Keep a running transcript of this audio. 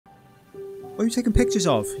are you taking pictures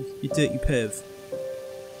of? You dirty perv.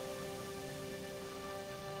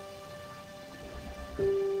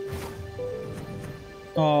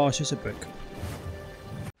 Oh, it's just a brick.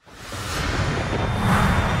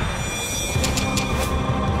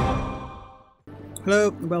 Hello,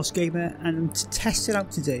 I'm Welsh Gamer, and I'm testing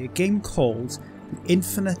out today a game called The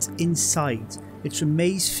Infinite Inside. It's from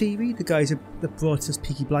Maze Theory, the guys that brought us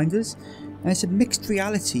Peaky Blinders, and it's a mixed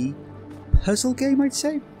reality puzzle game, I'd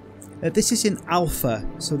say. This is in alpha,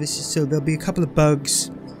 so there'll be a couple of bugs,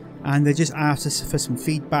 and they're just after for some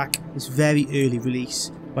feedback. It's very early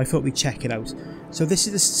release, but I thought we'd check it out. So this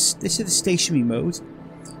is the stationary mode,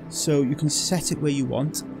 so you can set it where you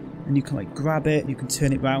want, and you can like grab it, you can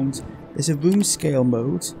turn it round. There's a room scale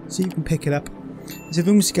mode, so you can pick it up. There's a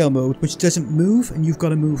room scale mode which doesn't move, and you've got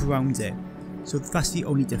to move around it. So that's the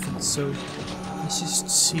only difference. So let's just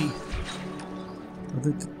see.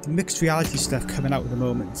 The mixed reality stuff coming out at the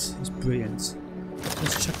moment is brilliant.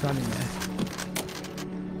 Let's chuck that in there.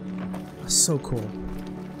 That's so cool.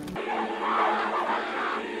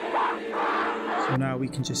 So now we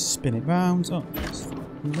can just spin it round. Oh,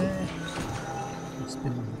 there.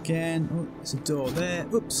 Spin it again. Oh, there's a door there.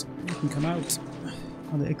 Oops, you can come out.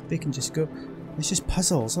 Oh, they can just go. It's just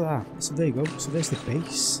puzzles. Look at that. So there you go. So there's the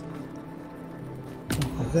base.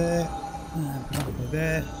 Over there. Over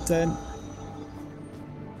there. Done.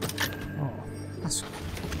 Oh, that's.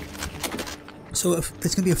 So if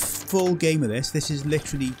there's going to be a full game of this. This is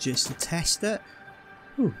literally just a tester.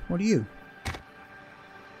 Ooh, what are you?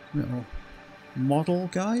 Little model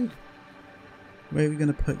guy? Where are we going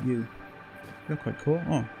to put you? You're quite cool.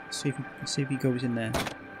 Oh, let's see if he goes in there.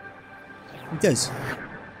 He does.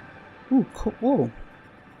 Ooh, cool. Whoa.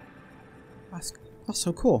 That's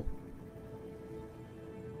so cool.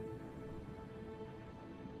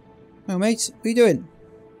 Oh, mate, what are you doing?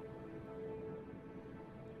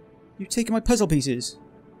 You've taken my puzzle pieces.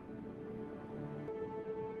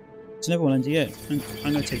 There's another one under here. I'm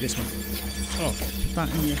going to take this one. Oh, put that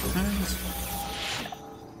in your hand.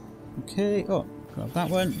 Okay. Oh, grab that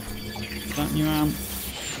one. Put that in your arm.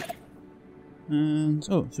 And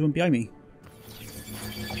oh, there's one behind me.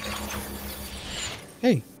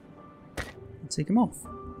 Hey, I'll take him off.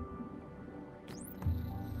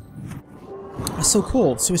 That's so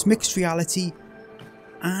cool. So it's mixed reality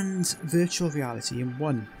and virtual reality in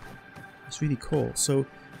one. It's really cool. So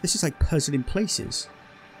this is like puzzling places.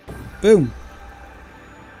 Boom.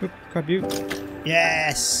 Oop, grab you.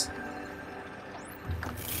 Yes.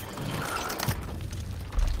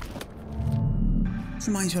 This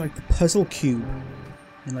reminds me of like the puzzle cube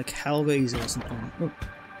in like Hellraiser or something. Oh,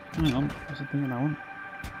 hang on. There's something in that one.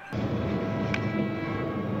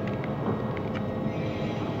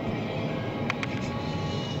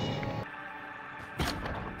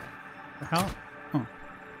 The hell? Oh.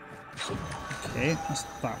 Okay, that's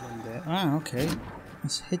that one there. Ah, okay.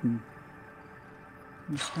 It's hidden.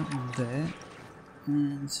 There's that one there.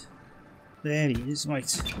 And there he is. Right.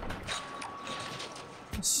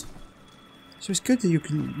 So it's good that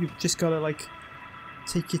you've just gotta like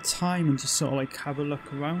take your time and just sort of like have a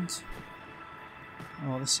look around.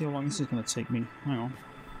 Oh, let's see how long this is gonna take me. Hang on.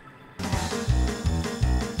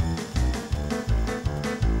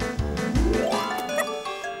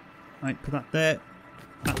 Right, put that there.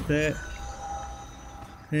 That there.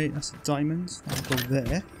 Okay, that's a diamond. That'll go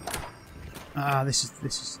there. Ah, this is the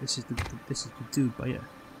dude by here.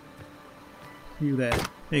 You there.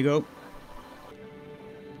 There you go.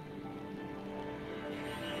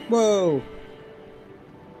 Whoa!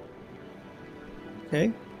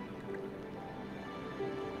 Okay.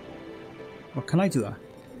 Well, can I do that?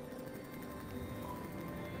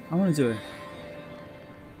 I want to do it.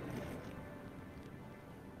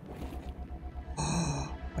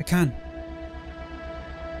 Oh, I can.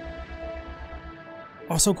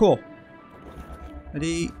 Oh, so cool.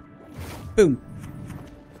 Ready? Boom.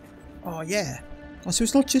 Oh, yeah. Oh, so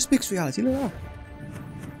it's not just mixed reality. Look at that.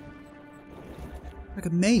 Like a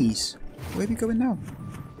maze. Where are we going now?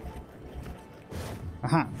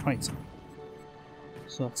 Aha, right.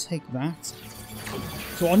 So I'll take that.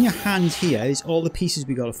 So on your hand here is all the pieces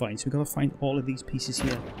we gotta find. So we gotta find all of these pieces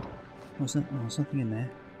here. Oh, there's nothing in there.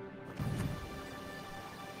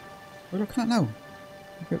 What are you looking at now?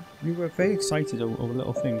 You were very excited over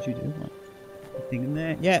little things you do. Right. Anything in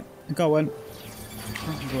there? Yeah, I got one.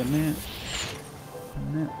 I can go in there.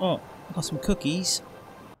 In there. Oh, I got some cookies.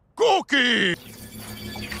 Cookies!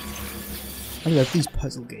 I love these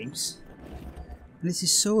puzzle games. And this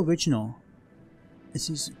is so original. It's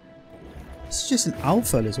just an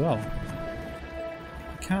alpha as well.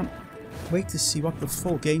 I can't wait to see what the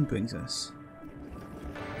full game brings us.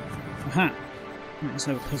 Aha! There's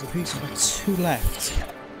no puzzle piece. I've got 2 left.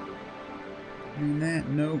 In there,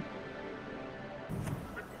 no.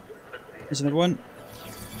 There's another one.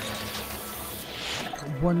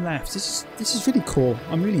 Got 1 left. This is really cool.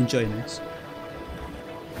 I'm really enjoying this.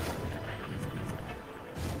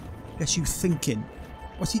 Gets you thinking.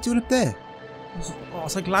 What's he doing up there? Oh,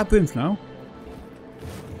 it's like Labyrinth now.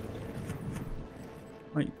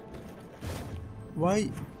 Right. Why?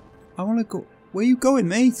 I want to go. Where are you going,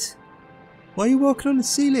 mate? Why are you walking on the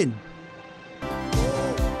ceiling?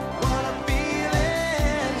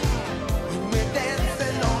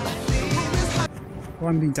 Oh,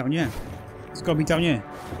 I'm being down here. It's got to be down here.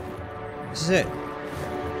 This is it.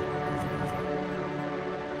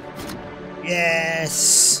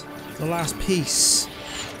 Yes! The last piece.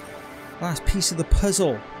 Last piece of the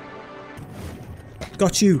puzzle.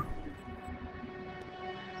 Got you.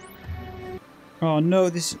 Oh no,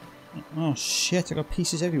 this... Oh shit, I got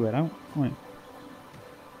pieces everywhere now. Right.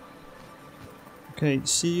 Okay,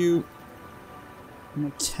 see you in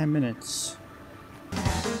like 10 minutes.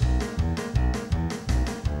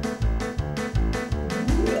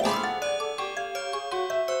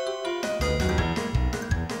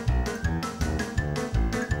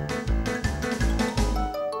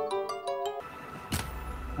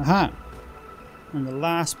 Aha! And the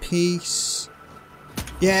last piece.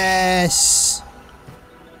 Yes!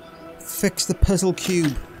 Fix the puzzle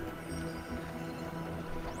cube.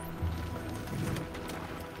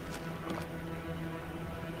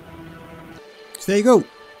 So there you go.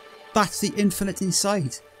 That's the Infinite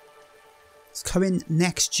Inside. It's coming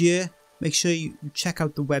next year. Make sure you check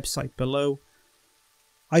out the website below.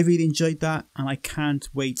 I really enjoyed that and I can't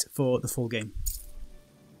wait for the full game.